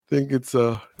think it's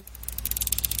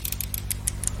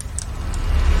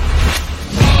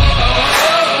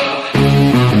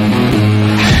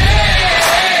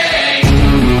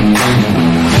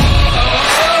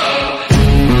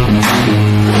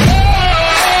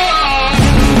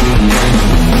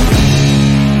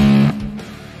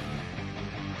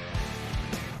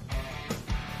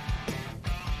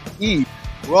Eve.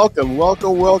 Welcome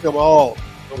all.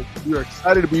 So we are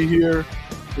excited to be here.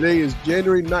 Today is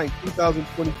January 9th,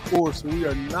 2024. So we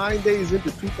are 9 days into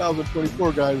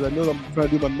 2024, guys. I know I'm trying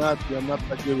to do my math here. I'm not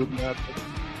that good with math, but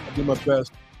I'll do my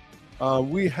best.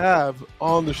 We have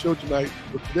on the show tonight,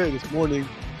 or today, this morning,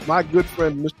 my good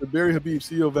friend, Mr. Barry Habib,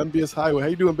 CEO of MBS Highway. How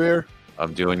you doing, Bear?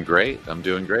 I'm doing great.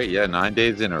 Yeah, 9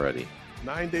 days in already.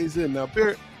 9 days in. Now,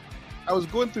 Bear, I was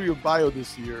going through your bio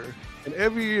this year, and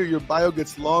every year your bio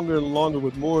gets longer and longer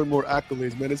with more and more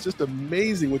accolades, man. It's just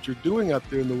amazing what you're doing out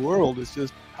there in the world. It's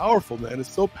just powerful, man.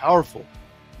 It's so powerful.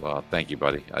 Well, thank you,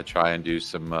 buddy. I try and do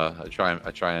some. I try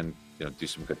and do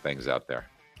some good things out there.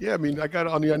 Yeah, I mean, I got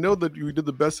on you. I know that you did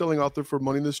the best-selling author for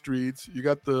Money in the Streets. You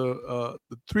got the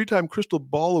 3-time Crystal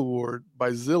Ball Award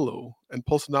by Zillow and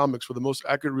Pulsenomics for the most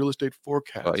accurate real estate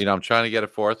forecast. Well, I'm trying to get a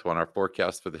fourth one. Our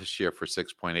forecast for this year for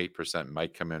 6.8%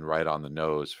 might come in right on the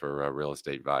nose for real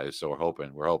estate value. So we're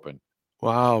hoping.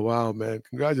 Wow, man!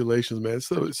 Congratulations, man.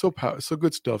 It's so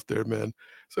good stuff there, man.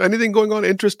 So, anything going on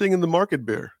interesting in the market,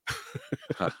 Bear?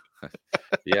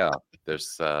 Yeah,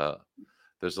 there's a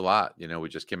lot. We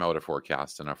just came out with a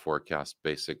forecast, and our forecast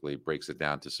basically breaks it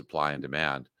down to supply and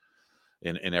demand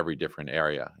in every different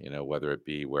area. Whether it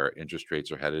be where interest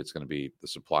rates are headed, it's going to be the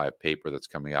supply of paper that's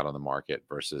coming out on the market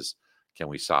versus can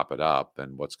we sop it up,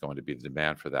 and what's going to be the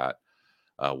demand for that.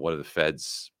 What are the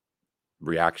Fed's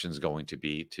reactions going to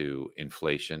be to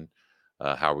inflation?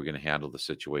 How are we going to handle the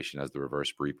situation as the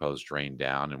reverse repos drain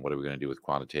down, and what are we going to do with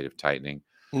quantitative tightening?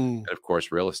 And of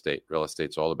course, real estate. Real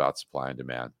estate's all about supply and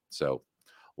demand. So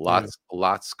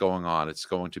lots going on. It's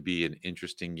going to be an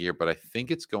interesting year, but I think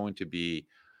it's going to be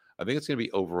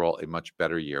overall a much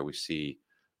better year. We see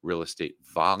real estate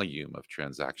volume of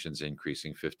transactions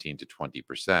increasing 15 to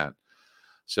 20%.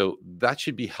 So that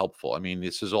should be helpful. I mean,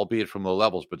 this is albeit from low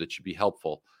levels, but it should be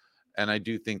helpful. And I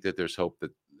do think that there's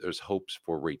hopes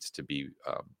for rates to be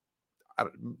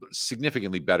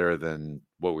significantly better than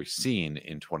what we've seen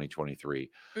in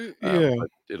 2023. Yeah. But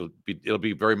it'll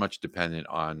be very much dependent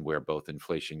on where both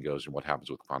inflation goes and what happens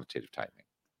with quantitative tightening.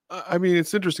 I mean,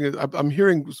 it's interesting. I'm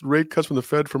hearing rate cuts from the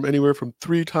Fed from anywhere from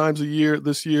 3 times a year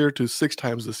this year to 6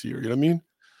 times this year. You know what I mean?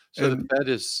 So the Fed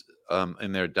is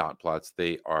in their dot plots.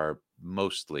 They are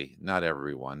mostly, not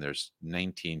everyone. There's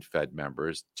 19 Fed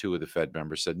members. 2 of the Fed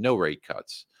members said no rate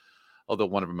cuts. Although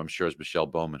one of them, I'm sure, is Michelle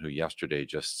Bowman, who yesterday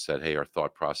just said, "Hey, our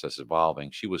thought process is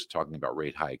evolving." She was talking about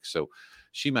rate hikes, so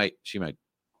she might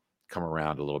come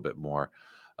around a little bit more.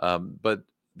 But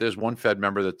there's one Fed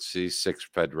member that sees 6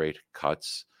 Fed rate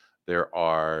cuts. There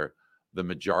are the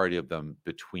majority of them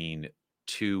between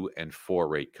 2 and 4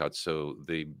 rate cuts. So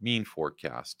the mean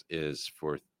forecast is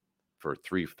for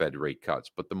 3 Fed rate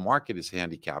cuts, but the market is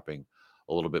handicapping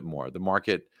a little bit more. The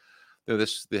market,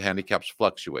 the handicaps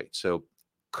fluctuate. So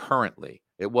currently,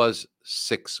 it was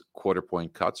 6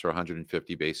 quarter-point cuts or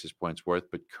 150 basis points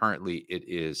worth, but currently it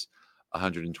is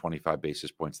 125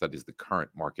 basis points. That is the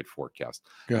current market forecast.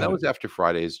 And that was after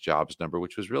Friday's jobs number,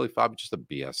 which was really probably just a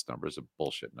BS number, it's a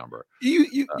bullshit number.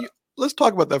 Let's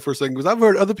talk about that for a second, because I've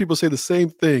heard other people say the same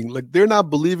thing. Like, they're not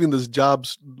believing this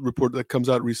jobs report that comes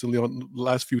out recently on the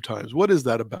last few times. What is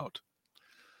that about?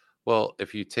 Well,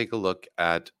 if you take a look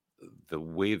at the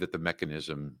way that the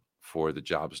mechanism for the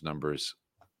jobs numbers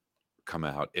come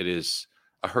out, it is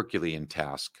a Herculean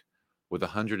task with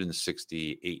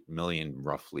 168 million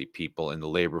roughly people in the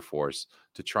labor force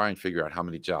to try and figure out how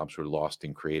many jobs were lost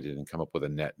and created and come up with a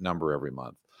net number every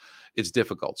month. It's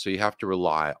difficult. So you have to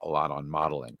rely a lot on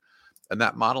modeling. And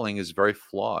that modeling is very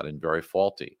flawed and very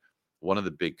faulty. One of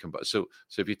the big so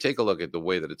if you take a look at the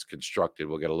way that it's constructed,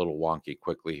 we'll get a little wonky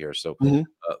quickly here. So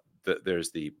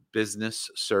there's the business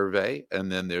survey,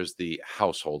 and then there's the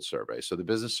household survey. So the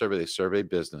business survey, they survey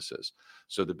businesses.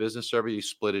 So the business survey, you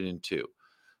split it in 2.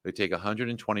 They take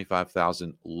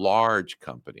 125,000 large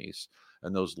companies,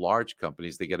 and those large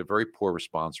companies, they get a very poor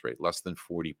response rate, less than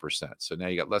 40%. So now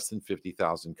you got less than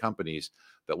 50,000 companies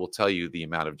that will tell you the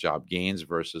amount of job gains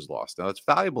versus loss. Now, that's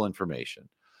valuable information.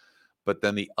 But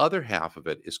then the other half of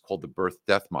it is called the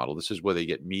birth-death model. This is where they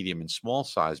get medium and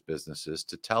small-sized businesses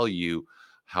to tell you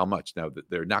how much. Now,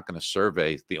 they're not going to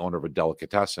survey the owner of a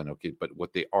delicatessen, okay? But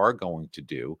what they are going to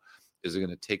do is they're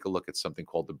going to take a look at something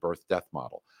called the birth-death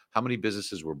model. How many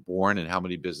businesses were born and how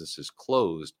many businesses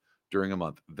closed during a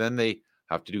month? Then they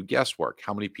have to do guesswork.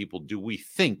 How many people do we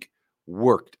think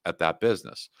worked at that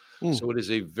business? Mm. So it is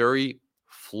a very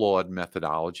flawed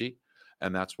methodology,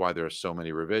 and that's why there are so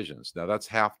many revisions. Now, that's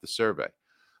half the survey.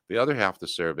 The other half of the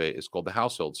survey is called the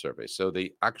household survey. So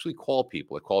they actually call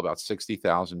people. They call about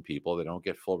 60,000 people. They don't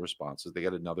get full responses. They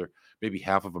get another, maybe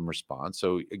half of them respond.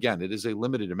 So again, it is a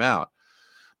limited amount.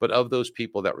 But of those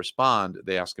people that respond,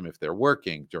 they ask them if they're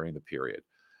working during the period.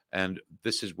 And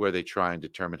this is where they try and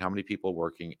determine how many people are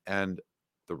working and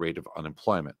the rate of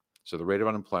unemployment. So the rate of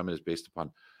unemployment is based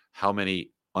upon how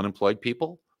many unemployed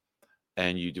people,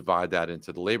 and you divide that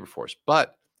into the labor force.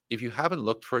 But if you haven't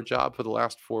looked for a job for the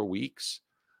last 4 weeks,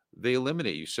 they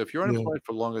eliminate you. So if you're Yeah. unemployed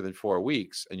for longer than 4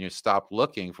 weeks and you stop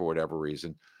looking for whatever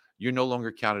reason, you're no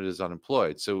longer counted as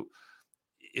unemployed. So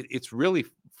it's really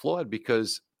flawed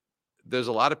because there's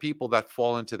a lot of people that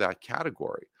fall into that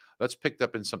category. That's picked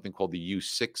up in something called the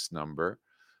U6 number,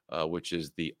 which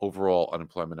is the overall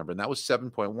unemployment number, and that was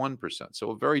 7.1%.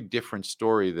 So a very different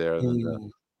story there than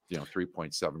the Mm. Is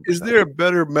 3.7%. there a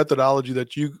better methodology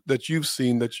that you've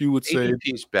seen that you would say?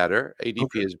 ADP is better. ADP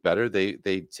Okay. is better.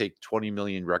 They take 20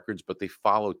 million records, but they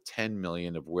follow 10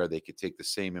 million of where they could take the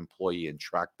same employee and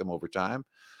track them over time.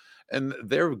 And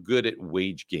they're good at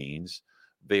wage gains.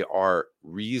 They are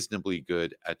reasonably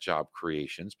good at job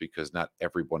creations because not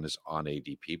everyone is on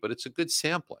ADP, but it's a good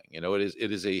sampling.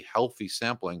 It is a healthy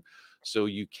sampling, so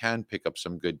you can pick up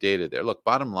some good data there. Look,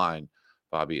 bottom line,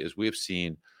 Bobby, is we have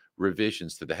seen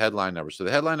revisions to the headline number. So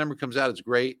the headline number comes out, it's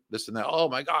great, this and that. Oh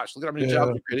my gosh, look at how many jobs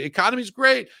Yeah. we created. Economy's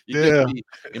great. You get Yeah. the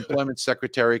employment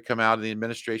secretary come out and the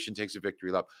administration takes a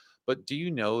victory lap. But do you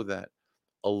know that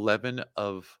 11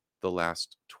 of the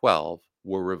last 12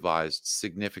 were revised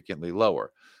significantly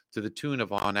lower to the tune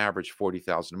of on average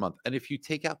 40,000 a month. And if you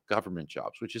take out government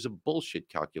jobs, which is a bullshit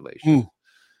calculation, Mm.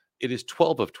 it is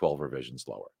 12 of 12 revisions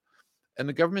lower. And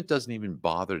the government doesn't even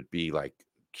bother to be like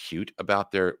cute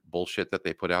about their bullshit that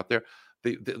they put out there.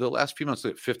 The last few months,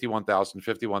 51,000,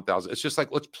 51,000. It's just like,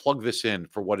 let's plug this in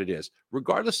for what it is,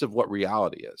 regardless of what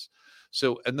reality is.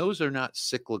 So, and those are not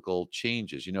cyclical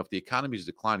changes. If the economy is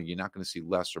declining, you're not going to see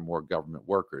less or more government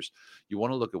workers. You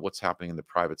want to look at what's happening in the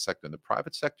private sector. And the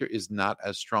private sector is not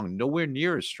as strong, nowhere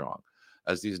near as strong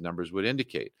as these numbers would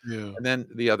indicate. Yeah. And then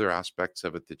the other aspects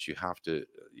of it that you have to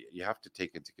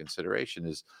take into consideration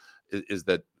is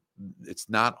that it's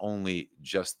not only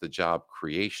just the job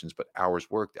creations, but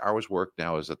hours worked. Hours worked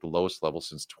now is at the lowest level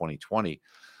since 2020.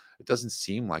 It doesn't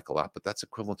seem like a lot, but that's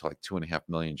equivalent to like 2.5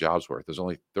 million jobs worth. There's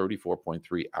only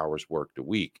 34.3 hours worked a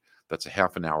week. That's a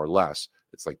half an hour less.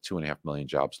 It's like 2.5 million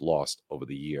jobs lost over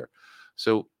the year.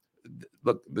 So,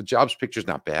 look, the jobs picture is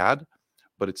not bad,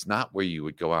 but it's not where you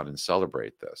would go out and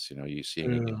celebrate this. You're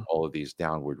seeing again Yeah. all of these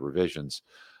downward revisions.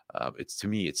 It's to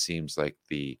me, it seems like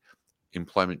the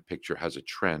employment picture has a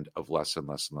trend of less and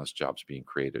less and less jobs being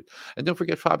created. And don't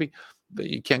forget, Fabi, that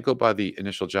you can't go by the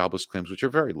initial jobless claims, which are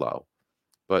very low.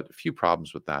 But a few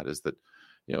problems with that is that,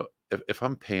 if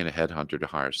I'm paying a headhunter to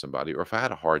hire somebody, or if I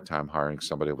had a hard time hiring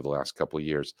somebody over the last couple of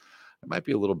years, I might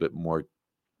be a little bit more,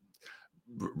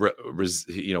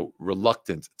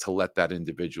 reluctant to let that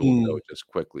individual go Mm. just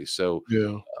quickly. So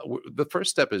Yeah. the first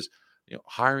step is,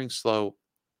 hiring slow,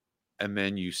 and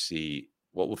then you see,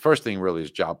 well, the first thing really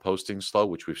is job posting slow,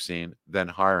 which we've seen, then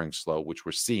hiring slow, which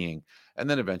we're seeing, and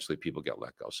then eventually people get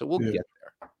let go. So we'll Yeah. get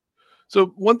there. So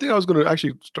one thing I was going to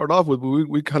actually start off with,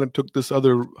 we kind of took this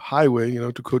other highway,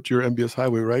 to quote your MBS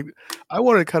highway, right? I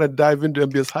want to kind of dive into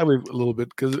MBS highway a little bit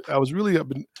because I've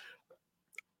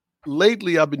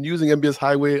been using MBS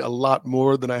highway a lot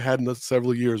more than I had in the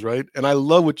several years, right? And I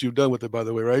love what you've done with it, by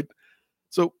the way, right?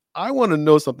 So I want to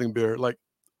know something, Bear. Like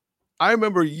I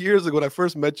remember years ago when I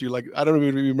first met you, like I don't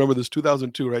even remember this,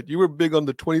 2002, right? You were big on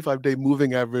the 25-day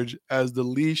moving average as the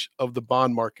leash of the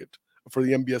bond market for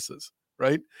the MBSs,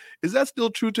 right? Is that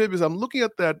still true today? Because I'm looking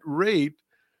at that rate,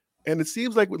 and it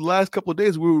seems like with the last couple of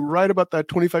days, we were right about that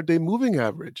 25-day moving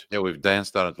average. Yeah, we've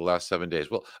danced on it the last 7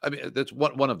 days. Well, I mean, that's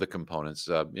one of the components.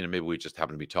 Maybe we just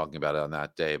happen to be talking about it on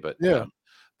that day, but Yeah.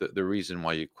 the reason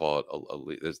why you call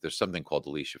it there's something called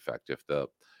the leash effect.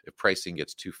 If pricing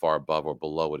gets too far above or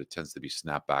below it, it tends to be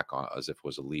snapped back on as if it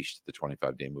was a leash to the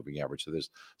 25-day moving average. So there's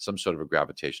some sort of a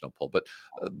gravitational pull. But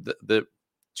the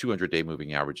 200-day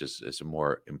moving average is a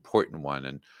more important one,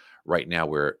 and right now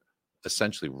we're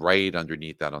essentially right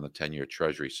underneath that on the 10-year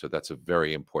treasury. So that's a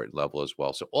very important level as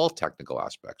well. So all technical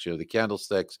aspects, the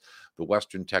candlesticks, the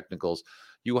Western technicals,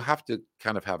 you will have to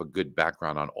kind of have a good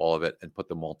background on all of it and put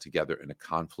them all together in a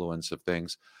confluence of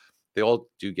things. They all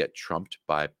do get trumped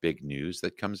by big news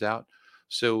that comes out.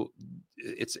 So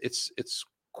it's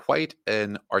quite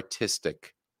an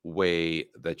artistic way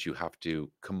that you have to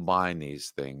combine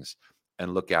these things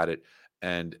and look at it.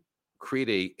 and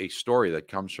create a story that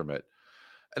comes from it.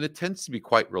 And it tends to be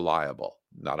quite reliable.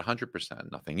 Not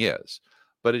 100%, nothing is,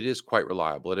 but it is quite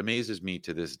reliable. It amazes me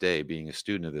to this day, being a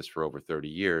student of this for over 30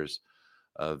 years,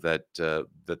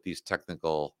 that these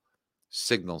technical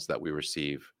signals that we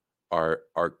receive are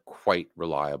quite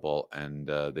reliable, and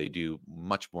they do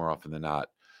much more often than not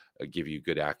give you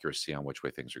good accuracy on which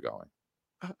way things are going.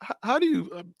 How do you?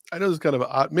 I know this is kind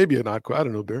of maybe an odd. I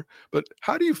don't know, Bear. But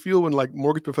how do you feel when like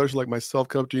mortgage professionals like myself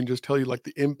come up to you and just tell you like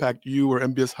the impact you or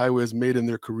MBS Highway has made in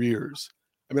their careers?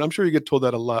 I mean, I'm sure you get told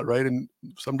that a lot, right? And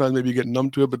sometimes maybe you get numb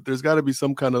to it, but there's got to be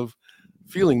some kind of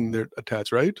feeling there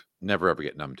attached, right? Never ever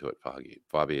get numb to it,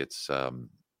 Bobby. It's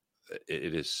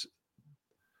it is.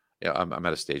 Yeah, I'm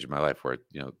at a stage in my life where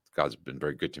God's been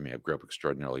very good to me. I grew up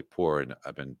extraordinarily poor, and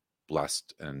I've been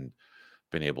blessed and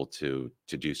been able to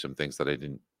do some things that I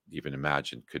didn't even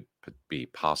imagine could be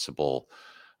possible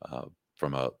uh,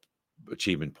 from a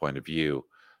achievement point of view.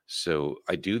 So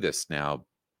I do this now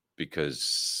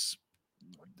because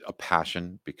a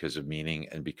passion, because of meaning,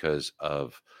 and because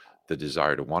of the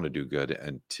desire to want to do good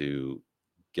and to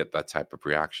get that type of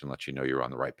reaction lets you know you're on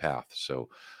the right path. So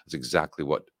it's exactly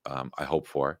what I hope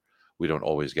for. We don't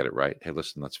always get it right. Hey,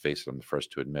 listen, let's face it. I'm the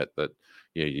first to admit that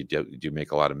you do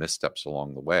make a lot of missteps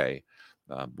along the way.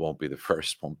 Won't be the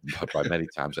first, won't, but by many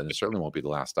times, and it certainly won't be the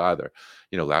last either.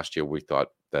 Last year we thought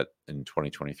that in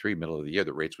 2023, middle of the year,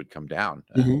 the rates would come down,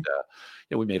 and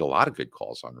Hmm. we made a lot of good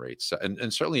calls on rates.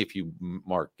 And certainly if you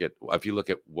if you look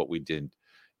at what we did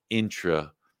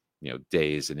intra,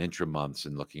 days and intra months,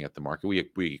 and looking at the market,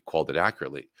 we called it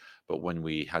accurately. But when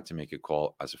we had to make a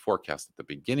call as a forecast at the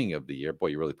beginning of the year, boy,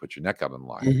 you really put your neck out on the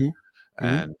line. Hmm.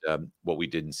 Hmm. And what we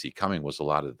didn't see coming was a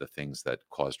lot of the things that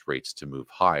caused rates to move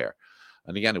higher.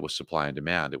 And again, it was supply and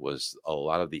demand. It was a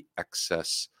lot of the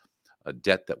excess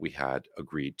debt that we had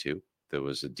agreed to. There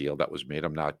was a deal that was made.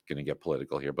 I'm not going to get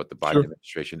political here, but the Biden Sure.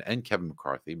 administration and Kevin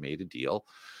McCarthy made a deal,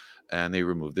 and they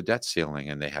removed the debt ceiling,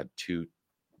 and they had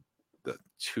the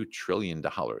 $2 trillion.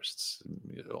 It's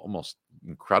almost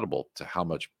incredible to how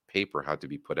much paper had to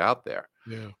be put out there.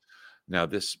 Yeah. Now,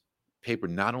 this paper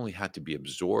not only had to be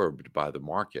absorbed by the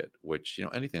market, which,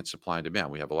 anything that's supply and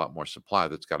demand, we have a lot more supply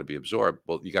that's got to be absorbed.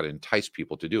 Well, you got to entice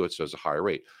people to do it. So it's a higher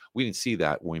rate. We didn't see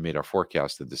that when we made our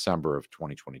forecast in December of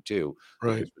 2022 that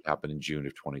Right. this would happen in June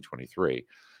of 2023.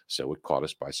 So it caught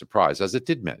us by surprise, as it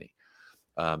did many.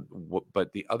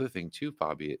 But the other thing too,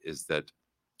 Bobby, is that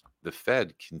the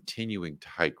Fed continuing to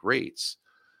hike rates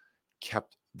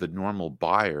kept the normal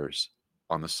buyers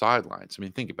on the sidelines. I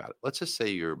mean, think about it. Let's just say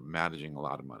you're managing a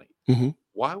lot of money. Hmm.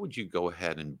 Why would you go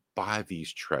ahead and buy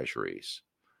these treasuries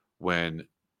when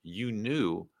you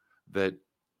knew that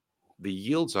the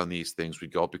yields on these things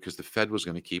would go up because the Fed was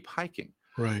going to keep hiking?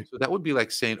 Right. So that would be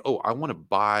like saying, "Oh, I want to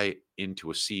buy into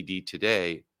a CD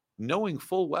today," knowing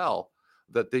full well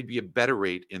that they'd be a better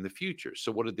rate in the future.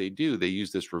 So what did they do? They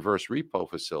used this reverse repo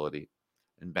facility,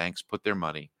 and banks put their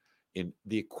money in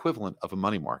the equivalent of a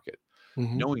money market,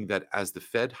 Hmm. knowing that as the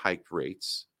Fed hiked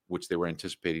rates, which they were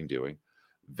anticipating doing,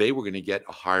 they were going to get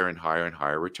a higher and higher and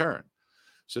higher return.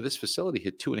 So this facility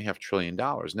hit $2.5 trillion.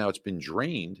 Now it's been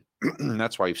drained. And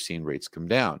that's why you've seen rates come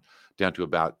down to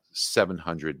about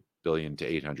 700 billion to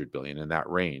 800 billion, in that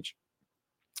range.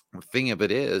 The thing of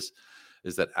it is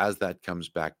that as that comes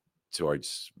back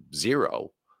towards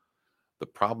zero, the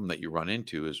problem that you run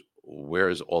into is, where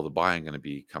is all the buying going to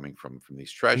be coming from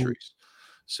these treasuries?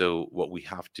 So what we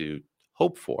have to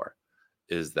hope for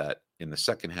is that in the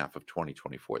second half of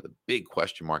 2024, the big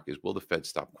question mark is, will the Fed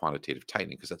stop quantitative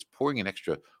tightening? Because that's pouring an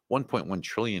extra $1.1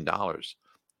 trillion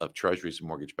of treasuries and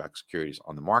mortgage-backed securities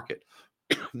on the market.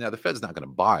 Now, the Fed's not going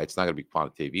to buy. It's not going to be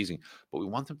quantitative easing, but we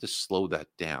want them to slow that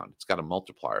down. It's got a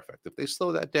multiplier effect. If they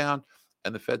slow that down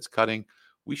and the Fed's cutting,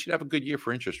 we should have a good year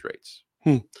for interest rates.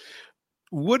 Hmm.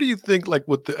 What do you think, like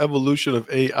with the evolution of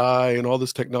AI and all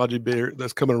this technology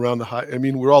that's coming around the high? I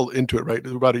mean, we're all into it, right?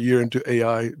 We're about a year into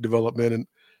AI development, and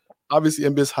obviously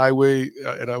MBS Highway,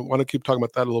 and I want to keep talking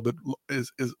about that a little bit.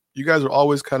 Is you guys are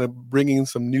always kind of bringing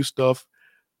some new stuff.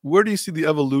 Where do you see the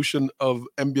evolution of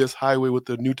MBS Highway with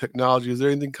the new technology? Is there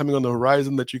anything coming on the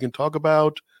horizon that you can talk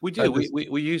about? We do. Besides We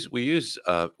this? we, we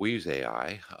use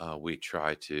AI. We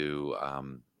try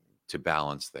to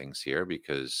balance things here,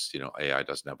 because AI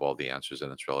doesn't have all the answers and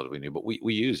it's relatively new, but we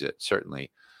use it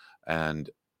certainly. And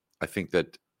I think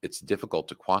that it's difficult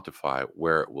to quantify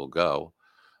where it will go.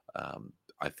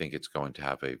 I think it's going to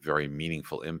have a very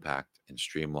meaningful impact in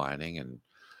streamlining and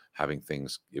having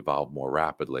things evolve more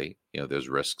rapidly. There's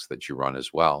risks that you run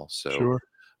as well. So, Sure.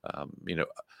 um, you know,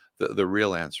 the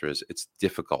real answer is, it's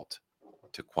difficult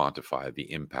to quantify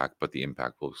the impact, but the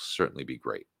impact will certainly be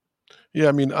great. Yeah,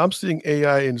 I mean, I'm seeing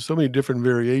AI in so many different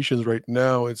variations right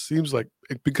now. It seems like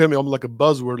it becoming almost like a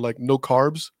buzzword, like no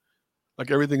carbs.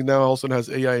 Like everything now also has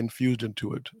AI infused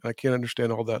into it. I can't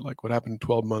understand all that, like what happened in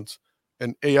 12 months.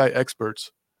 And AI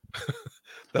experts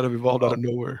that have evolved out of Well,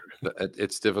 nowhere.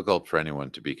 it's difficult for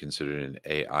anyone to be considered an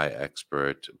AI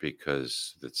expert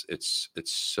because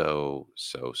it's so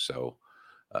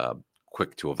uh,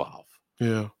 quick to evolve,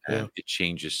 Yeah, yeah. and it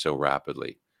changes so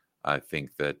rapidly. I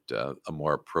think that a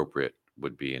more appropriate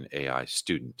would be an AI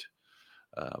student,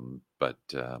 but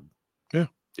Yeah.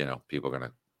 people are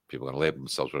gonna label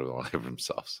themselves whatever they want to label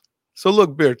themselves. So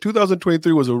look, Bear,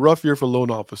 2023 was a rough year for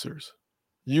loan officers.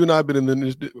 You and I have been in the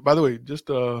industry. By the way, just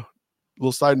a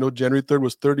little side note, January 3rd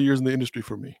was 30 years in the industry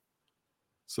for me.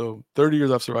 So 30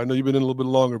 years I've survived. I know you've been in a little bit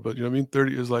longer, but you know what I mean?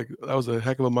 30 is like, that was a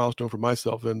heck of a milestone for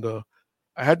myself. And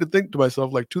I had to think to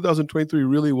myself, like 2023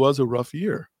 really was a rough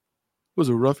year. It was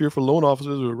a rough year for loan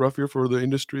officers. It was a rough year for the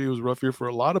industry. It was a rough year for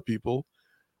a lot of people.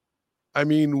 I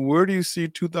mean, where do you see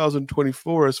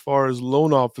 2024 as far as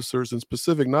loan officers in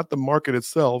specific, not the market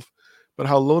itself, but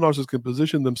how loan officers can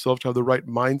position themselves to have the right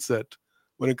mindset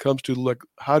when it comes to like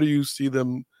how do you see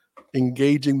them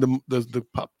engaging the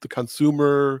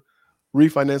consumer,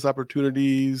 refinance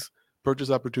opportunities, purchase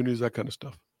opportunities, that kind of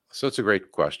stuff. So it's a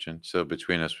great question. So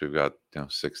between us, we've got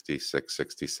 66,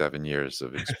 67 years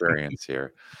of experience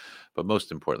here. But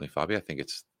most importantly, Fabi, I think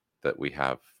it's that we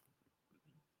have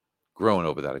grown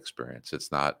over that experience.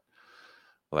 It's not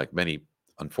like many,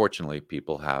 unfortunately,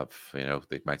 people have,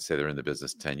 they might say they're in the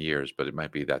business 10 years, but it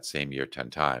might be that same year 10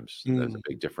 times. There's Mm, a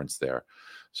big difference there.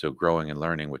 So growing and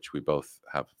learning, which we both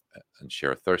have and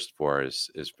share a thirst for, is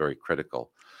very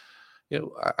critical.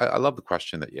 I love the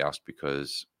question that you asked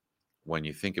because when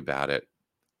you think about it,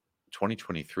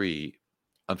 2023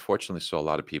 unfortunately saw a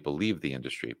lot of people leave the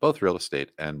industry, both real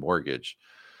estate and mortgage.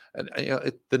 And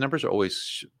the numbers are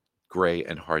always gray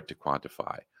and hard to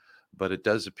quantify, but it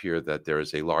does appear that there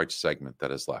is a large segment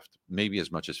that is left, maybe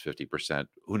as much as 50%.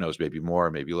 Who knows? Maybe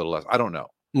more, maybe a little less. I don't know.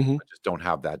 mhm, I just don't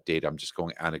have that data. I'm just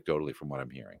going anecdotally from what I'm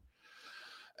hearing.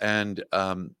 And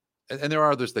there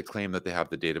are others that claim that they have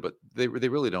the data, but they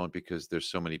really don't because there's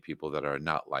so many people that are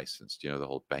not licensed. The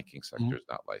whole banking mhm. sector is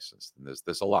not licensed, and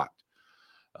there's a lot.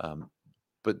 Um,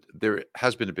 but there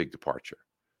has been a big departure.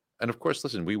 And of course,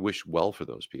 listen, we wish well for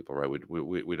those people, right?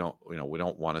 We don't, we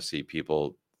don't want to see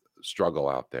people struggle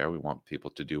out there. We want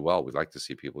people to do well. We'd like to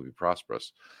see people be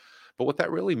prosperous. But what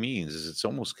that really means is it's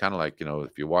almost kind of like,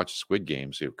 if you watch Squid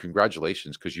Games,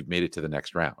 congratulations, because you've made it to the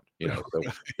next round. So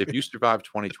if you survived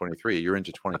 2023, you're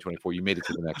into 2024, you made it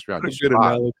to the next round. What You a good survived.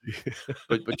 analogy.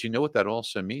 But you know what that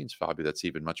also means, Fabi, that's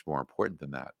even much more important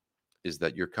than that, is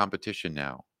that your competition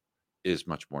now is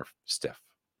much more stiff.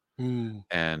 Mm,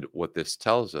 And what this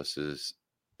tells us is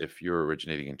if you're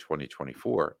originating in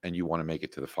 2024 and you want to make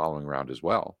it to the following round as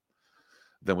well,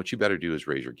 then what you better do is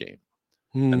raise your game.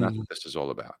 And that's mm, what this is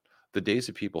all about. The days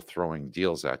of people throwing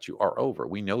deals at you are over.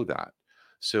 We know that.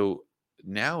 So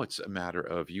now it's a matter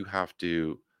of you have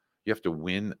to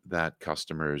win that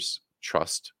customer's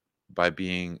trust by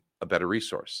being a better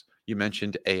resource. You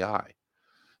mentioned AI.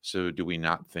 So do we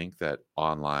not think that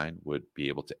online would be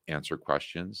able to answer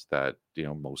questions that,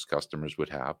 most customers would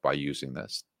have by using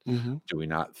this? mhm, Do we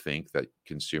not think that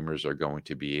consumers are going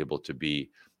to be able to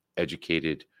be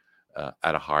educated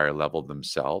at a higher level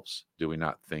themselves? Do we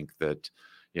not think that,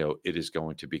 it is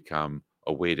going to become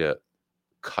a way to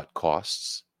cut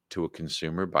costs to a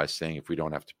consumer by saying if we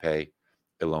don't have to pay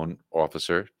a loan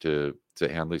officer to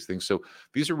handle these things? So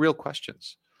these are real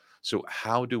questions. So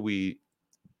how do we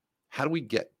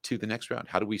get to the next round?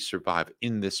 How do we survive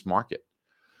in this market?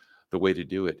 The way to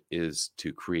do it is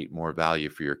to create more value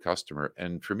for your customer.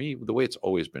 And for me, the way it's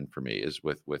always been for me is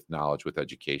with knowledge, with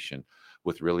education,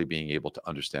 with really being able to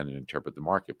understand and interpret the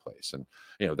marketplace. And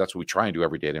that's what we try and do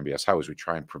every day at MBS How is we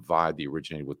try and provide the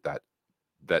originator with that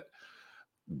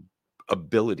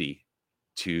ability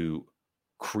to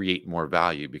create more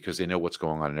value because they know what's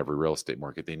going on in every real estate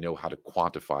market. They know how to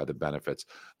quantify the benefits.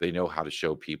 They know how to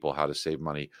show people how to save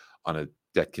money on a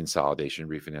debt consolidation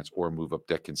refinance or move up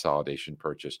debt consolidation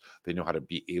purchase. They know how to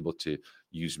be able to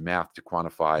use math to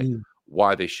quantify mm,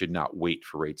 why they should not wait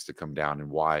for rates to come down and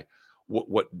why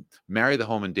what marry the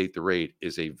home and date the rate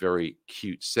is a very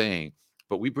cute saying,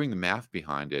 but we bring the math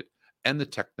behind it and the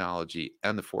technology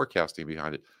and the forecasting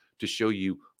behind it to show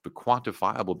you the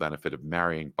quantifiable benefit of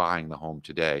marrying, buying the home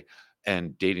today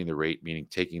and dating the rate, meaning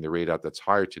taking the rate out that's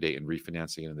higher today and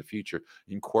refinancing it in the future,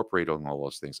 incorporating all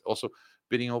those things. Also,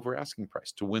 bidding over asking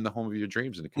price to win the home of your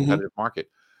dreams in a mhm. competitive market.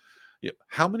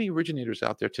 How many originators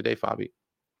out there today, Fabi,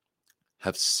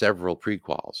 have several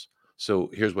pre-quals?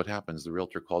 So here's what happens. The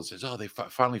realtor calls and says, oh, they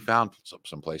finally found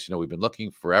someplace. We've been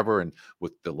looking forever. And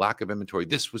with the lack of inventory,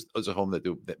 this was a home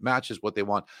that matches what they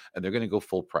want. And they're going to go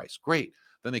full price. Great.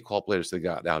 Then they call up later, so they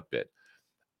got outbid.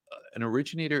 An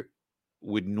originator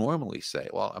would normally say,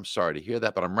 well, I'm sorry to hear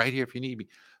that, but I'm right here if you need me.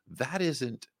 That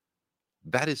isn't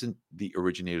the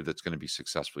originator that's going to be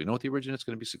successful. You know what the originator that's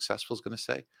going to be successful is going to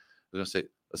say? They're going to say,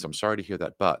 listen, I'm sorry to hear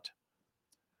that, but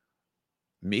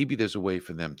maybe there's a way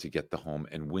for them to get the home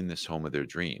and win this home of their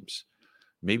dreams.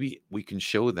 Maybe we can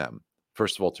show them,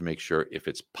 first of all, to make sure if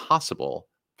it's possible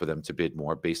for them to bid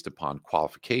more based upon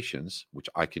qualifications, which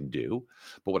I can do.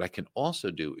 But what I can also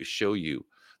do is show you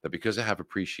that because I have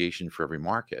appreciation for every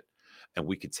market, and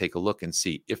we could take a look and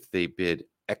see if they bid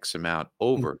X amount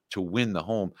over to win the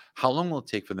home, how long will it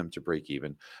take for them to break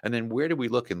even? And then where do we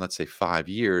look in, let's say, 5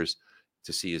 years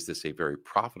to see, is this a very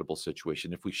profitable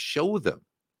situation? If we show them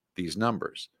these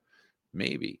numbers,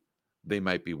 maybe they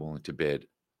might be willing to bid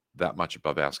that much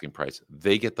above asking price.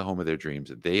 They get the home of their dreams.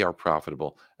 They are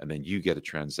profitable. And then you get a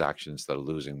transaction instead of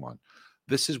losing one.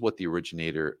 This is what the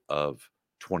originator of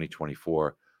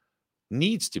 2024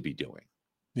 needs to be doing.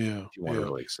 Yeah. If you want to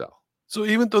really excel. So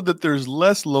even though that there's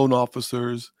less loan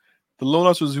officers, the loan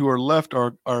officers who are left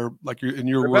are like you're in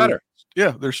your word. Better.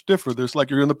 Yeah, they're stiffer. There's like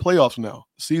you're in the playoffs now.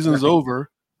 Season's over,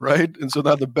 right? And so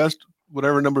now the best,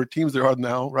 whatever number of teams there are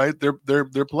now, right?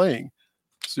 They're playing.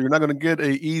 So you're not going to get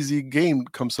a easy game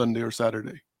come Sunday or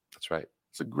Saturday. That's right.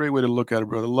 It's a great way to look at it,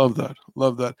 brother. Love that.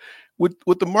 Love that.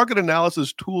 With the market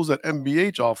analysis tools that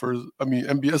MBH offers,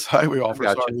 MBS Highway offers.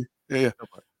 Sorry. Yeah.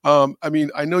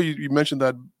 I know you mentioned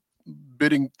that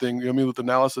bidding thing. With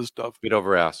analysis stuff. Bid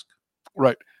over ask.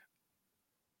 Right.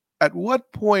 At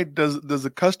what point does the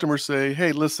customer say,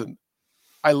 "Hey, listen,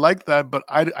 I like that, but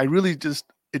I really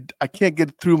I can't get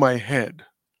it through my head.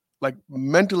 Like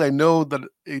mentally, I know that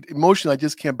emotionally, I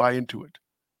just can't buy into it."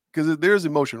 Because there's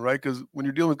emotion, right? Because when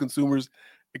you're dealing with consumers,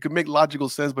 it could make logical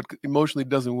sense, but emotionally it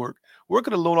doesn't work. Where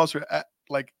could a loan officer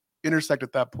intersect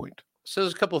at that point? So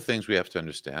there's a couple of things we have to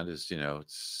understand is,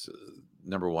 it's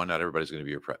number one, not everybody's going to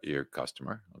be your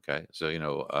customer. Okay.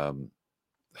 So,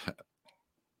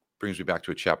 brings me back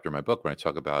to a chapter in my book when I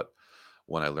talk about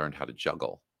when I learned how to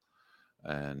juggle.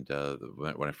 And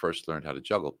when I first learned how to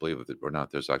juggle, believe it or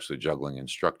not, there's actually juggling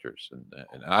instructors.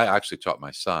 And I actually taught my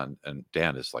son, and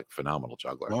Dan is like phenomenal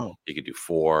juggler. Wow. He could do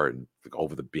 4 and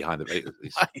over behind the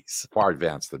he's Nice. far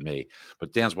advanced than me.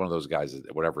 But Dan's one of those guys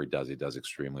that whatever he does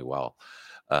extremely well.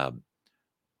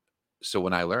 So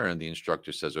when I learned, the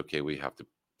instructor says, okay, we have to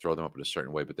throw them up in a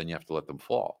certain way, but then you have to let them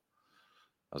fall.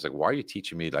 I was like, why are you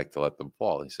teaching me to let them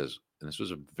fall? And he says, and this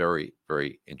was a very,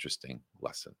 very interesting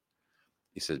lesson.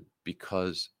 He said,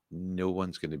 because no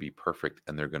one's going to be perfect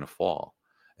and they're going to fall.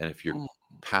 And if you're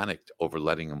panicked over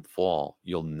letting them fall,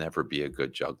 you'll never be a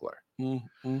good juggler.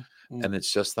 And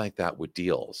it's just like that with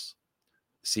deals.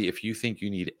 See, if you think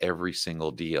you need every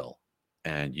single deal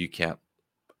and you can't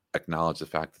acknowledge the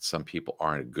fact that some people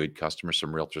aren't a good customer,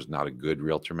 some realtors not a good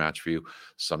realtor match for you,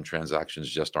 some transactions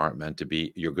just aren't meant to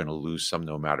be, you're going to lose some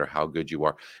no matter how good you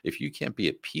are. If you can't be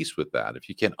at peace with that, if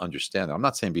you can't understand that, I'm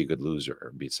not saying be a good loser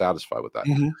or be satisfied with that,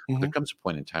 but there comes a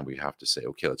point in time where you have to say,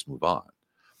 okay, let's move on.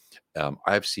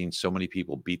 I've seen so many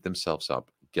people beat themselves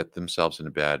up, get themselves in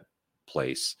a bad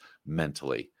place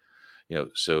mentally.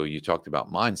 So you talked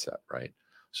about mindset, right?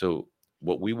 So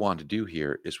what we want to do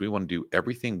here is we want to do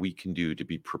everything we can do to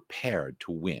be prepared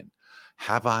to win.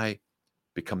 Have I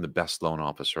become the best loan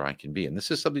officer I can be? And this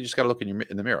is something you just got to look in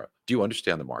the mirror. Do you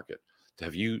understand the market?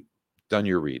 Have you done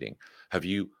your reading? Have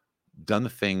you done the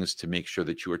things to make sure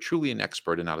that you are truly an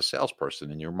expert and not a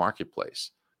salesperson in your marketplace?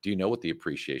 Do you know what the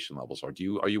appreciation levels are?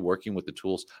 Are you working with the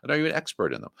tools and are you an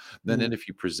expert in them? Then if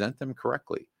you present them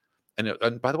correctly,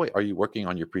 and by the way, are you working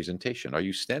on your presentation? Are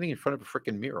you standing in front of a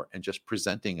freaking mirror and just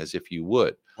presenting as if you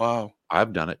would? Wow.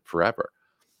 I've done it forever.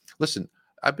 Listen,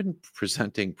 I've been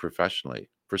presenting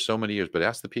professionally for so many years, but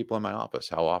ask the people in my office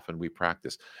how often we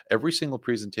practice. Every single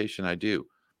presentation I do,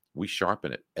 we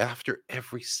sharpen it. After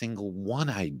every single one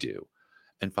I do.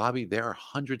 And Bobby, there are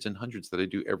hundreds and hundreds that I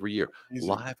do every year. Easy.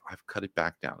 Live, I've cut it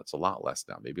back down. It's a lot less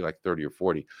now, maybe like 30 or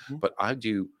 40. But I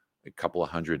do a couple of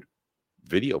hundred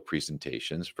video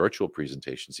presentations, virtual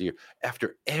presentations a year.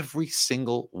 After every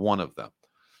single one of them,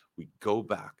 we go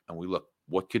back and we look,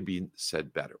 what could be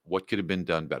said better? What could have been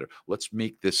done better? Let's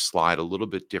make this slide a little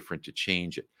bit different to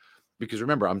change it. Because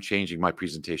remember, I'm changing my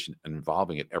presentation and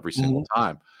involving it every single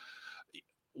time.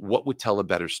 What would tell a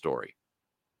better story?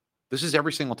 This is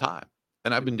every single time.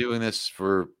 And I've been doing this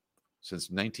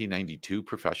since 1992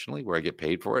 professionally, where I get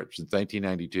paid for it since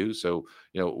 1992. So,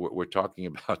 we're talking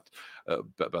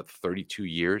about 32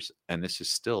 years, and this is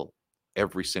still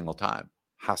every single time.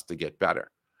 has to get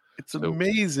better. It's So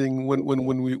amazing when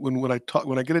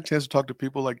I get a chance to talk to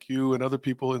people like you and other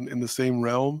people in the same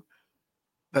realm,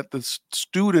 that the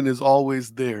student is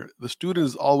always there. The student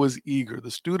is always eager.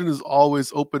 The student is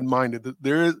always open-minded.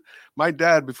 There is my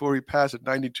dad, before he passed at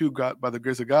 92, got by the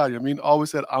grace of God, I mean,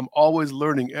 always said, "I'm always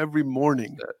learning every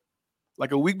morning." that,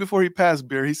 Like a week before he passed,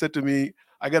 Bear, he said to me,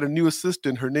 "I got a new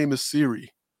assistant. Her name is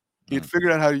Siri." He had mm.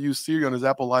 figured out how to use Siri on his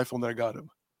Apple iPhone that I got him.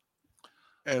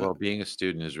 And Well, being a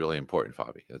student is really important,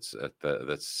 Fabi. That's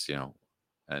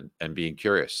and being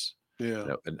curious,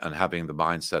 yeah, and having the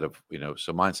mindset of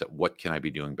so mindset. What can I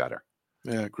be doing better?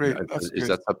 yeah, great. That's Is great.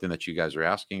 that something that you guys are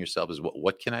asking yourself? Is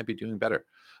what can I be doing better?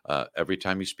 Every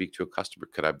time you speak to a customer,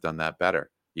 could I have done that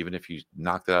better? Even if you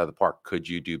knocked it out of the park, could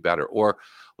you do better? Or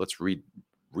let's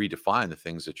redefine the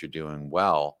things that you're doing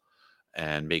well,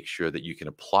 and make sure that you can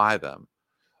apply them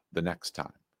the next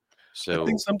time. I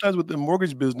think So sometimes with the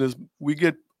mortgage business, we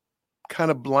get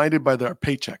kind of blinded by our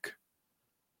paycheck.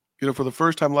 For the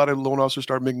first time, a lot of loan officers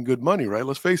start making good money, right?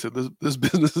 Let's face it, this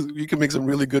business, you can make some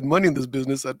really good money in this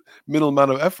business at minimal amount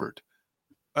of effort.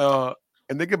 Uh,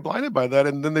 and they get blinded by that,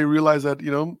 and then they realize that,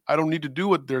 I don't need to do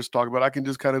what they're talking about. I can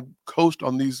just kind of coast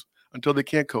on these until they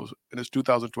can't coast, and it's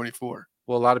 2024.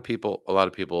 well, a lot of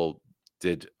people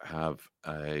did have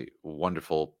a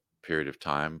wonderful period of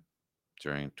time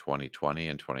during 2020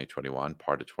 and 2021,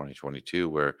 part of 2022,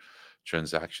 where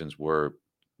transactions were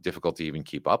difficult to even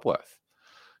keep up with.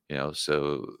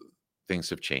 So things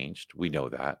have changed. We know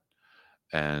that.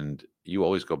 And you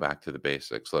always go back to the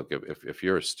basics. Look, if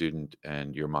you're a student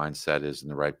and your mindset is in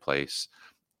the right place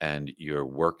and your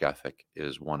work ethic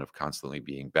is one of constantly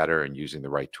being better and using the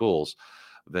right tools,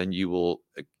 then you will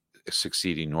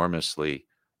succeed enormously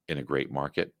in a great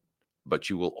market, but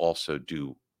you will also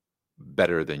do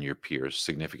better than your peers,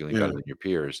 significantly better Yeah, than your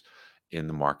peers in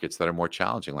the markets that are more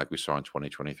challenging, like we saw in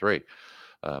 2023.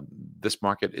 Um, this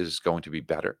market is going to be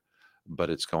better, but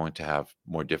it's going to have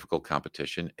more difficult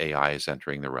competition. AI is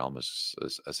entering the realm as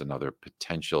another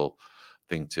potential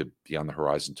thing to be on the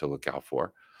horizon to look out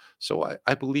for. So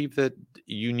I believe that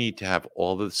you need to have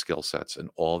all the skill sets and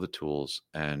all the tools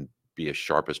and be as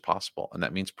sharp as possible. And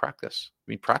that means practice.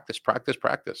 I mean, practice, practice,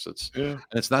 practice. yeah.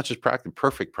 And it's not just practice.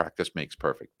 Perfect practice makes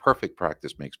perfect. Perfect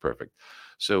practice makes perfect.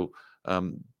 So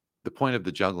um, the point of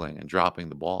the juggling and dropping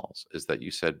the balls is that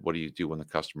you said, what do you do when the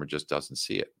customer just doesn't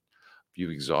see it? If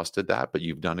you've exhausted that, but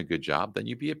you've done a good job, then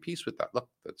you be at peace with that. Look,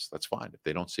 that's fine. If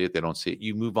they don't see it, they don't see it.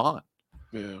 You move on,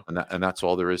 Yeah. and that's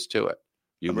all there is to it.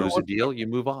 I You remember lose a one deal, you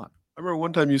move on. I remember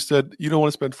one time you said, "You don't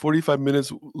wanna spend 45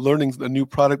 minutes learning a new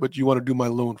product, but you wanna do my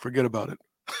loan. Forget about it."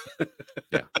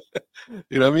 Yeah,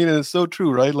 You know what I mean? And it's so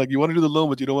true, right? Like, you wanna do the loan,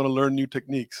 but you don't wanna learn new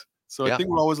techniques. So I yeah. think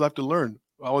we always have to learn.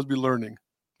 Always be learning.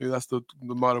 Maybe that's the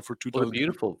motto for Well, the 2000.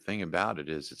 beautiful thing about it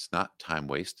is it's not time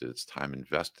wasted; it's time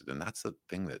invested, and that's the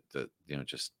thing that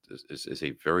just is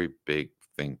a very big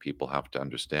thing people have to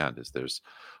understand. Is there's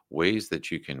ways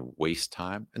that you can waste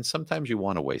time, and sometimes you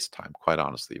want to waste time. Quite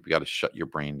honestly, you've got to shut your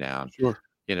brain down. Sure.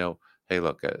 you know, hey,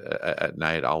 look, at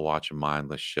night I'll watch a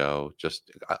mindless show.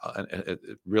 Just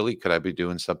really, could I be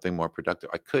doing something more productive?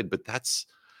 I could, but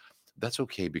that's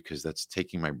okay because that's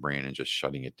taking my brain and just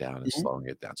shutting it down and Mhm. slowing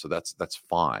it down. So that's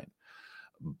fine.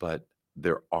 But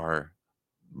there are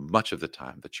much of the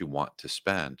time that you want to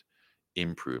spend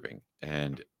improving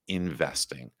and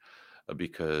investing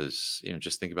because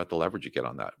just think about the leverage you get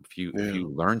on that. If Yeah, you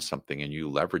learn something and you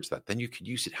leverage that, then you could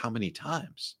use it how many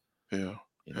times? yeah,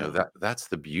 yeah. That's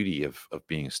the beauty of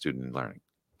being a student and learning.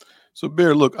 So,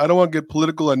 Bear, look, I don't wanna get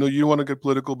political. I know you don't wanna get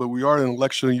political, but we are in an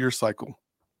election year cycle.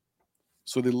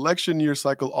 So the election year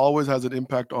cycle always has an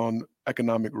impact on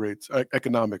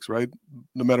economics, right?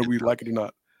 No matter It we does. like it or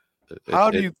not. It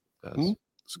How do it you hmm? does.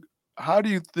 S How do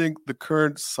you think the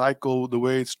current cycle, the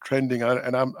way it's trending,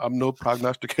 and I'm no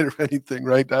prognosticator or anything,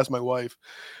 right? Ask my wife.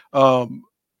 Um,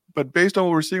 but based on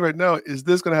what we're seeing right now, is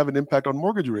this gonna have an impact on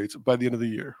mortgage rates by the end of the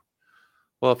year?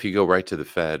 Well, if you go right to the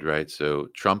Fed, right? So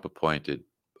Trump appointed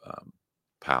um,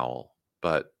 Powell,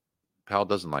 but Powell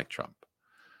doesn't like Trump,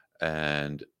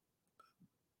 and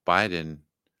Biden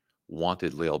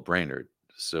wanted Lael Brainerd.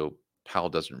 So Powell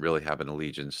doesn't really have an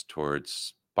allegiance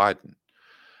towards Biden.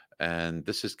 And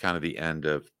this is kind of the end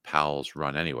of Powell's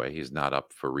run anyway. He's not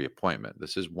up for reappointment.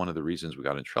 This is one of the reasons we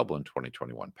got in trouble in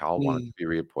 2021. Powell wanted Mm, to be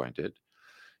reappointed.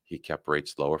 He kept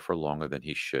rates lower for longer than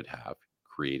he should have,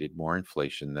 created more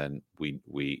inflation than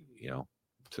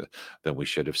than we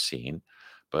should have seen.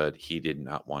 But he did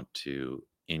not want to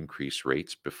increase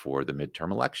rates before the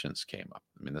midterm elections came up.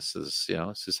 I mean, this is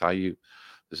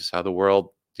how the world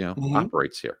mhm,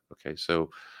 operates here. Okay, so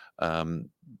um,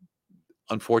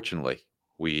 unfortunately,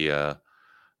 we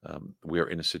We are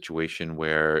in a situation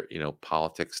where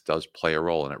politics does play a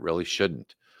role, and it really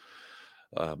shouldn't.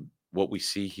 What we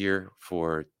see here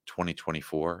for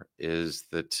 2024 is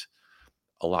that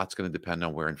a lot's going to depend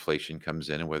on where inflation comes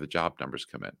in and where the job numbers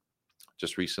come in.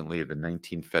 Just recently, the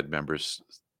 19 Fed members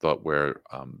thought where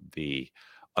the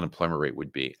unemployment rate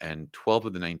would be, and 12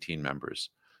 of the 19 members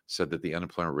said that the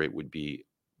unemployment rate would be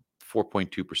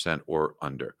 4.2% or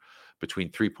under, between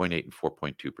 3.8 and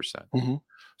 4.2%. Hmm.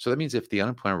 So that means if the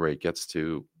unemployment rate gets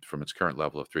to from its current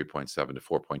level of 3.7 to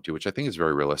 4.2, which I think is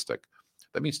very realistic,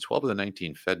 that means 12 of the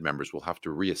 19 Fed members will have to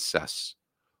reassess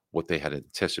what they had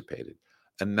anticipated.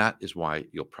 And that is why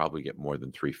you'll probably get more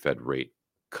than 3 Fed rate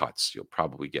cuts. You'll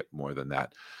probably get more than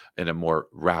that in a more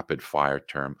rapid fire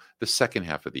term the second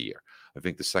half of the year. I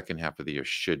think the second half of the year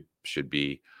should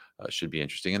be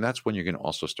interesting, and that's when you're going to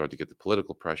also start to get the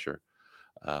political pressure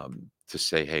to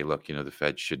say, hey, look, the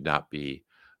Fed should not be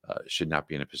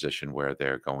in a position where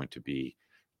they're going to be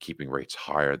keeping rates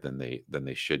higher than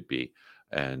they should be,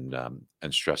 and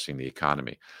stressing the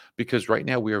economy, because right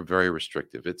now we are very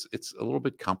restrictive. It's a little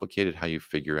bit complicated how you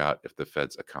figure out if the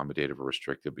Fed's accommodative or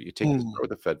restrictive, but you take the start with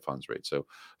the Fed funds rate. So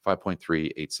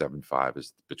 5.3875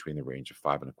 is between the range of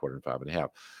 5.25 and 5.5.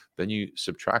 Then you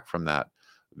subtract from that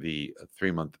the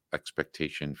 3-month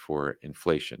expectation for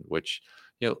inflation, which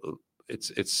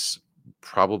it's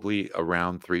probably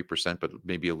around 3%, but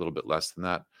maybe a little bit less than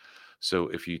that. So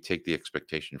if you take the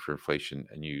expectation for inflation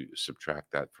and you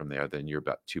subtract that from there, then you're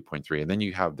about 2.3. And then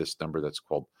you have this number that's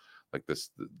called like this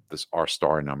R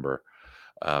star number,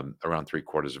 around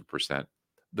 0.75%.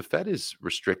 The Fed is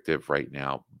restrictive right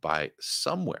now by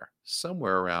somewhere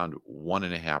around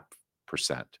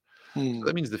 1.5%. So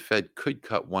that means the Fed could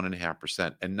cut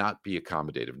 1.5% and not be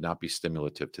accommodative, not be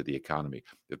stimulative to the economy.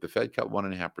 If the Fed cut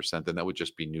 1.5%, then that would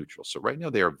just be neutral. So right now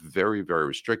they are very, very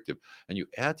restrictive. And you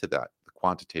add to that the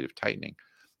quantitative tightening,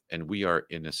 and we are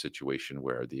in a situation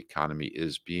where the economy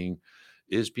is being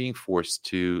forced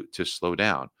to slow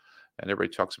down. And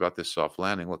everybody talks about this soft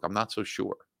landing. Look, I'm not so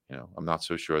sure. I'm not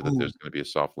so sure that there's going to be a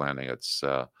soft landing.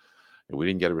 We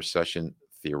didn't get a recession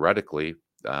theoretically.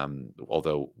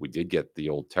 Although we did get the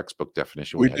old textbook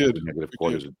definition, We we had 2 did. negative We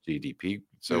quarters did. of GDP. Yeah.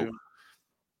 So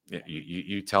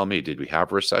you tell me, did we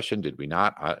have a recession? Did we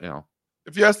not?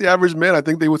 If you ask the average man, I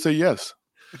think they would say yes.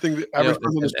 I think the You know, average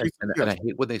person on the street says and yes. I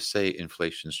hate when they say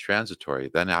inflation's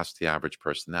transitory. Then ask the average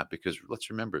person that, because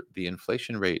let's remember the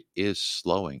inflation rate is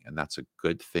slowing, and that's a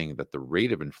good thing that the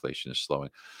rate of inflation is slowing.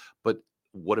 But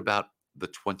what about the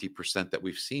 20% that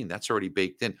we've seen? That's already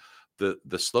baked in. The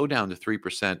slowdown to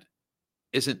 3%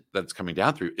 isn't that it's coming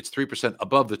down through, it's 3%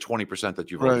 above the 20% that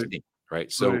you've already Right. seen,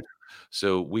 right? Right.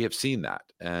 So we have seen that,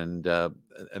 and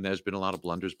there's been a lot of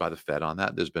blunders by the Fed on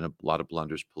that. There's been a lot of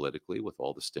blunders politically with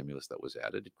all the stimulus that was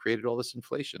added. It created all this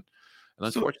inflation,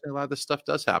 and So unfortunately, a lot of this stuff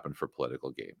does happen for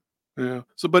political gain. yeah.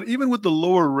 So, but even with the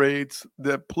lower rates,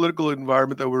 the political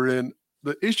environment that we're in,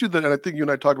 the issue that, and I think you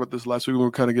and I talked about this last week when we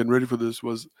were kind of getting ready for this,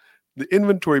 was the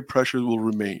inventory pressures will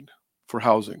remain for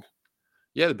housing,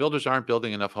 Yeah, the builders aren't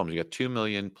building enough homes. You got 2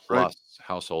 million right? plus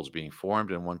households being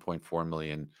formed and 1.4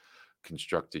 million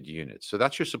constructed units. So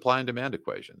that's your supply and demand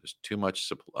equation. There's too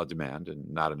much demand and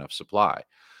not enough supply.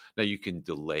 Now you can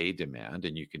delay demand,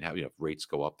 and you can have, if rates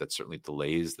go up, that certainly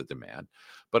delays the demand,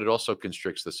 but it also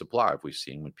constricts the supply. We've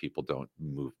seen when people don't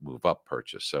move up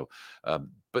purchase. So,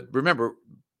 but remember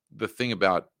the thing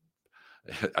about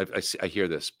I hear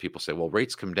this, people say, well,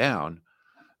 rates come down,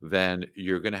 then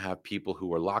you're going to have people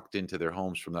who are locked into their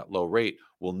homes from that low rate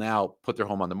will now put their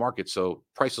home on the market. So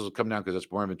prices will come down because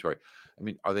there's more inventory. I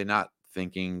mean, are they not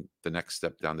thinking the next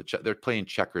step down the chess? They're playing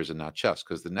checkers and not chess,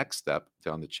 because the next step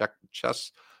down the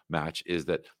chess match is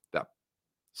that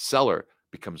seller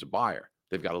becomes a buyer.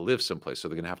 They've got to live someplace. So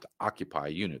they're going to have to occupy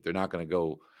a unit. They're not going to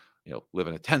go, live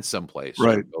in a tent someplace, or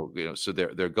Right. go, so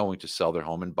they're going to sell their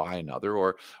home and buy another,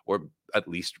 or at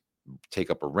least take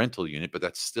up a rental unit, but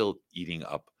that's still eating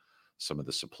up some of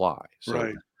the supply. So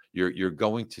Right. you're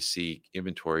going to see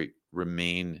inventory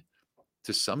remain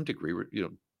to some degree,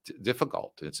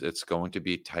 difficult. It's going to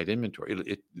be tight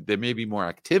inventory. There may be more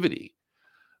activity,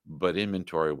 but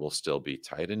inventory will still be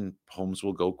tight, and homes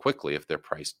will go quickly if they're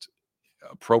priced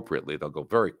appropriately. They'll go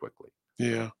very quickly.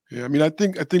 Yeah. Yeah. I mean, I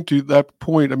think to that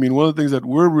point, I mean, one of the things that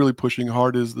we're really pushing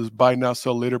hard is this buy now,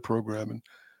 sell later program, and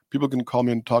people can call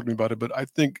me and talk to me about it. But I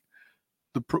think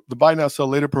the buy now, sell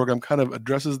later program kind of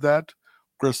addresses that,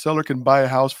 where a seller can buy a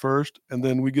house first, and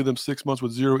then we give them 6 months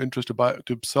with zero interest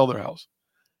to sell their house.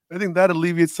 I think that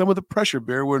alleviates some of the pressure,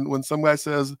 Bear, when some guy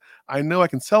says, I know I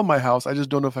can sell my house, I just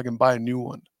don't know if I can buy a new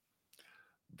one.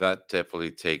 That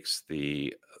definitely takes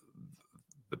the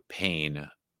pain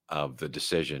of the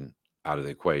decision out of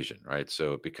the equation, right?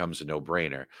 So it becomes a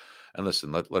no-brainer. And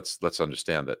listen, let's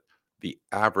understand that the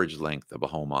average length of a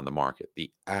home on the market,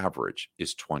 the average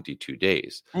is 22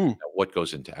 days. Mm, Now, what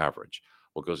goes into average?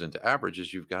 What goes into average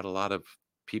is you've got a lot of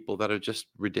people that are just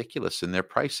ridiculous in their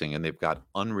pricing and they've got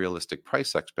unrealistic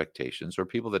price expectations, or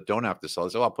people that don't have to sell.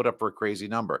 They say, oh, I'll put up for a crazy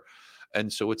number.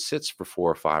 And so it sits for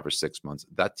 4 or 5 or 6 months.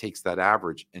 That takes that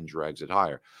average and drags it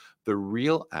higher. The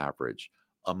real average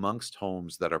amongst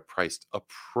homes that are priced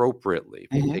appropriately,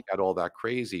 if you mhm. take out all that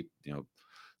crazy,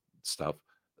 stuff,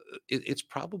 it's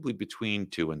probably between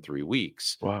 2 and 3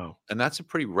 weeks, Wow. and that's a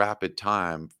pretty rapid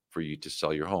time for you to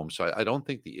sell your home. So I don't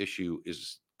think the issue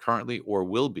is currently or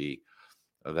will be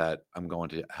that I'm going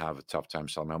to have a tough time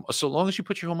selling my home. So long as you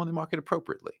put your home on the market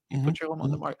appropriately, you Mhm, put your home on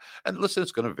the mhm. market. And listen,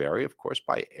 it's going to vary, of course,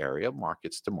 by area.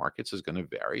 Markets to markets is going to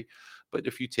vary. But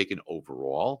if you take an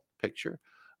overall picture,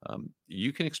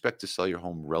 you can expect to sell your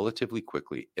home relatively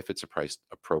quickly if it's priced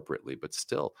appropriately. But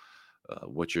still,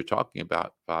 what you're talking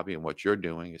about, Bobby, and what you're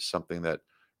doing is something that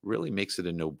really makes it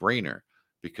a no brainer.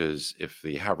 Because if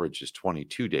the average is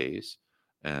 22 days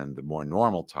and the more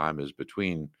normal time is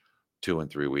between 2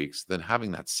 and 3 weeks, then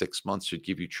having that 6 months should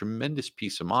give you tremendous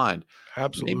peace of mind. Maybe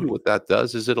Absolutely. what that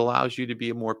does is it allows you to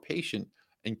be more patient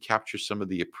and capture some of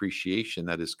the appreciation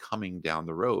that is coming down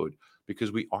the road,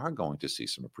 because we are going to see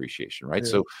some appreciation, right? Yeah.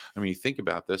 So, I mean, you think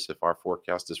about this, if our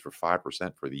forecast is for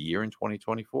 5% for the year in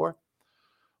 2024,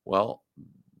 well,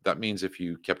 that means if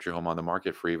you kept your home on the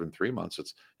market for even 3 months,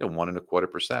 it's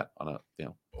 1.25% on a,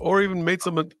 Or even made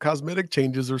some, cosmetic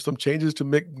changes or some changes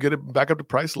to get it back up to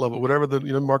price level, whatever the,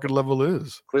 market level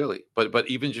is. clearly, but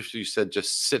even just you said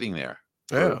just sitting there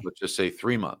for, Yeah. let's just say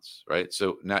 3 months, right?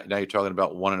 So now you're talking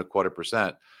about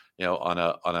 1.25%, on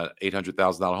a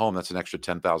 $800,000 home. That's an extra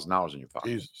 $10,000 in your pocket.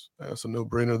 Jesus, that's a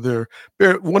no-brainer there.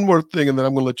 Bear, one more thing, and then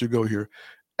I'm gonna let you go here.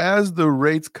 As the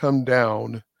rates come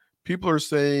down, people are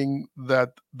saying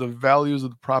that the values of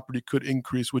the property could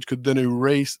increase, which could then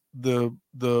erase the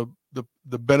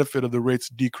benefit of the rates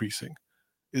decreasing.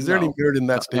 Is there any No, merit in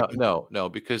no, that no, statement? no, no,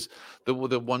 because the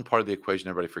one part of the equation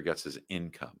everybody forgets is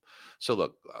income. So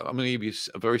look, I'm going to give you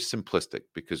a very simplistic,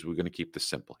 because we're going to keep this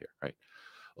simple here, right?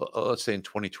 Let's say in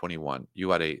 2021 you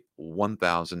had a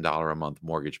 $1,000 a month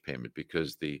mortgage payment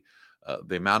because the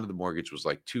amount of the mortgage was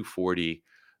like 240,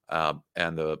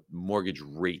 and the mortgage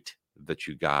rate that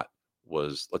you got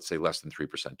was, let's say, less than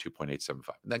 3%,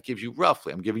 2.875, and that gives you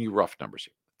roughly, I'm giving you rough numbers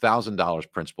here,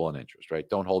 $1,000 principal and interest, right?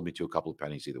 Don't hold me to a couple of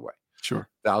pennies either way. Sure.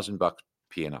 $1,000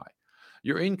 P&I.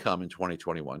 Your income in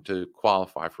 2021 to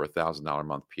qualify for $1,000 a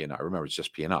month P&I, remember it's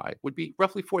just P&I, would be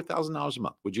roughly $4,000 a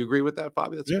month. Would you agree with that,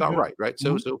 Bobby? That's Yeah, about yeah. right, right?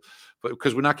 So, Mhm. so, but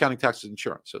because we're not counting taxes and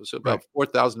insurance, so Right. about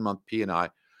 4,000 a month P&I.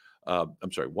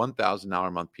 I'm sorry, $1,000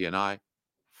 a month P&I,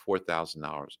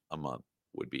 $4,000 a month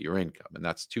would be your income, and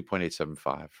that's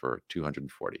 2.875 for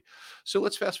 240. So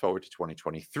let's fast forward to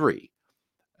 2023,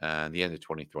 and the end of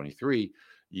 2023,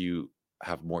 you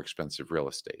have more expensive real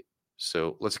estate.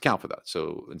 So let's account for that.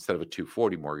 So instead of a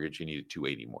 240 mortgage, you need a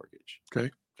 280 mortgage.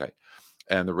 Okay. Okay.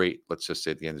 And the rate, let's just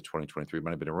say at the end of 2023, might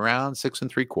have been around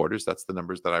 6.75. That's the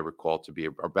numbers that I recall to be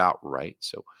about right.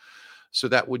 So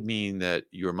that would mean that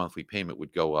your monthly payment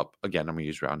would go up. Again, I'm going to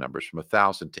use round numbers, from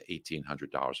 $1,000 to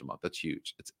 $1,800 a month. That's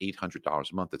huge. It's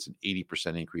 $800 a month. That's an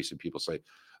 80% increase. And people say,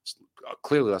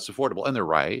 clearly that's affordable. And they're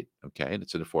right. Okay. And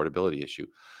it's an affordability issue.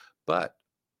 But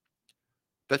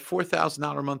that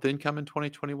 $4,000 a month income in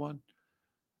 2021,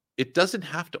 it doesn't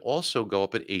have to also go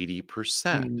up at 80%.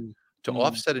 Mm, To mm.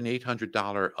 offset an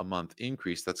 $800 a month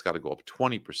increase, that's got to go up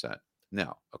 20%.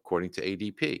 Now, according to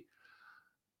ADP,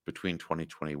 between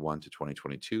 2021 to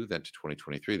 2022, then to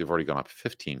 2023, they've already gone up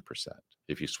 15%.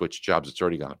 If you switch jobs, it's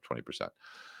already gone up 20%.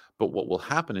 But what will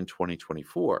happen in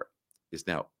 2024 is,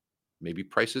 now maybe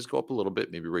prices go up a little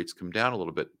bit, maybe rates come down a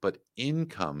little bit, but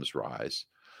incomes rise.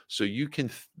 So you can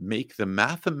make the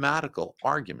mathematical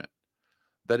argument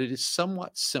that it is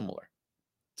somewhat similar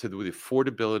to the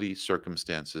affordability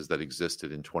circumstances that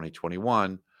existed in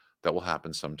 2021 that will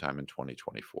happen sometime in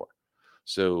 2024.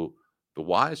 So the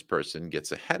wise person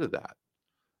gets ahead of that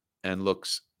and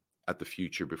looks at the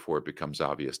future before it becomes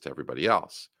obvious to everybody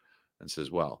else, and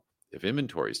says, well, if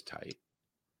inventory is tight,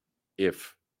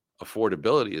 if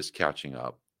affordability is catching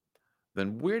up,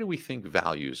 then where do we think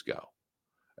values go?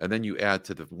 And then you add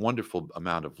to the wonderful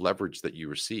amount of leverage that you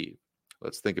receive.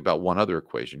 Let's think about one other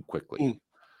equation quickly. Mm.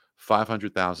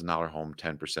 $500,000 home,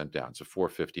 10% down. It's a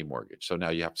 450 mortgage. So now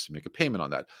you have to make a payment on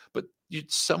that. But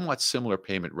it's somewhat similar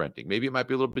payment renting. Maybe it might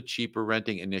be a little bit cheaper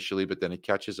renting initially, but then it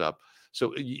catches up.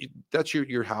 So that's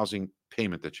your housing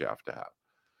payment that you have to have.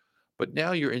 But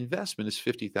now your investment is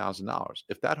 $50,000.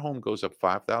 If that home goes up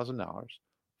 $5,000,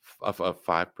 of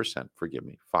 5%. Forgive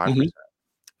me, 5%. Mhm.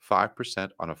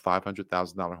 5% on a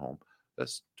 $500,000 home.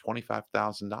 That's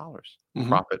 $25,000 Mhm.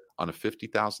 profit on a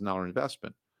 $50,000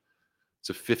 investment. It's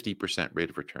a 50% rate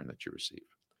of return that you receive.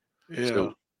 Yeah.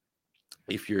 So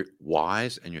if you're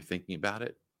wise and you're thinking about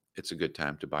it, it's a good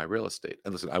time to buy real estate.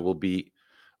 And listen, I will be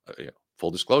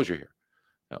full disclosure here.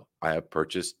 I have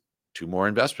purchased 2 more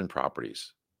investment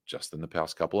properties just in the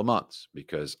past couple of months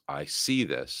because I see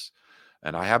this,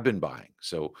 and I have been buying.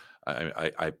 So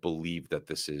I believe that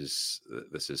this is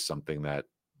something that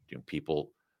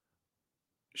people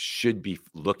should be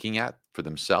looking at for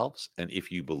themselves. And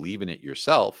if you believe in it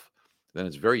yourself, then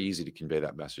it's very easy to convey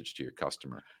that message to your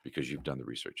customer because you've done the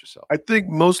research yourself. I think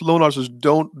most loan officers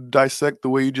don't dissect the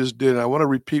way you just did. And I want to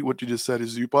repeat what you just said: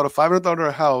 is you bought a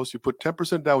 $500,000 house, you put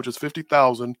 10% down, which is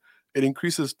 50,000. It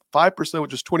increases 5%,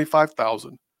 which is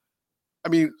 25,000. I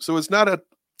mean, so it's not a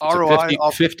It's a ROI 50,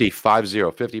 off.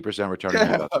 50% return on your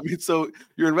Yeah, investment. I mean, so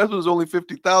your investment is only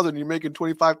 50,000. You're making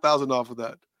 25,000 off of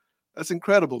that. That's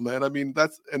incredible, man. I mean,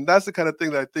 that's the kind of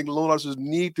thing that I think loan officers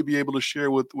need to be able to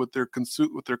share with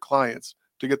their clients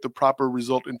to get the proper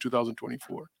result in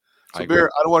 2024. I So, agree. Bear,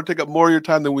 I don't want to take up more of your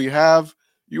time than we have.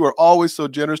 You are always so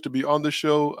generous to be on the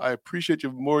show. I appreciate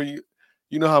you more.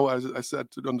 You know how I said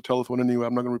on the telephone anyway.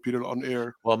 I'm not going to repeat it on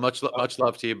air. Well, much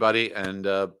love to you, buddy. And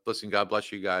listen, God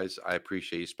bless you guys. I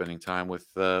appreciate you spending time with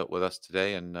us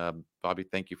today. And Bobby,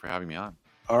 thank you for having me on.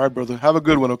 All right, brother. Have a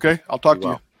good one, okay? I'll talk Be to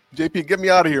you. well. JP, get me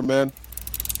out of here, man.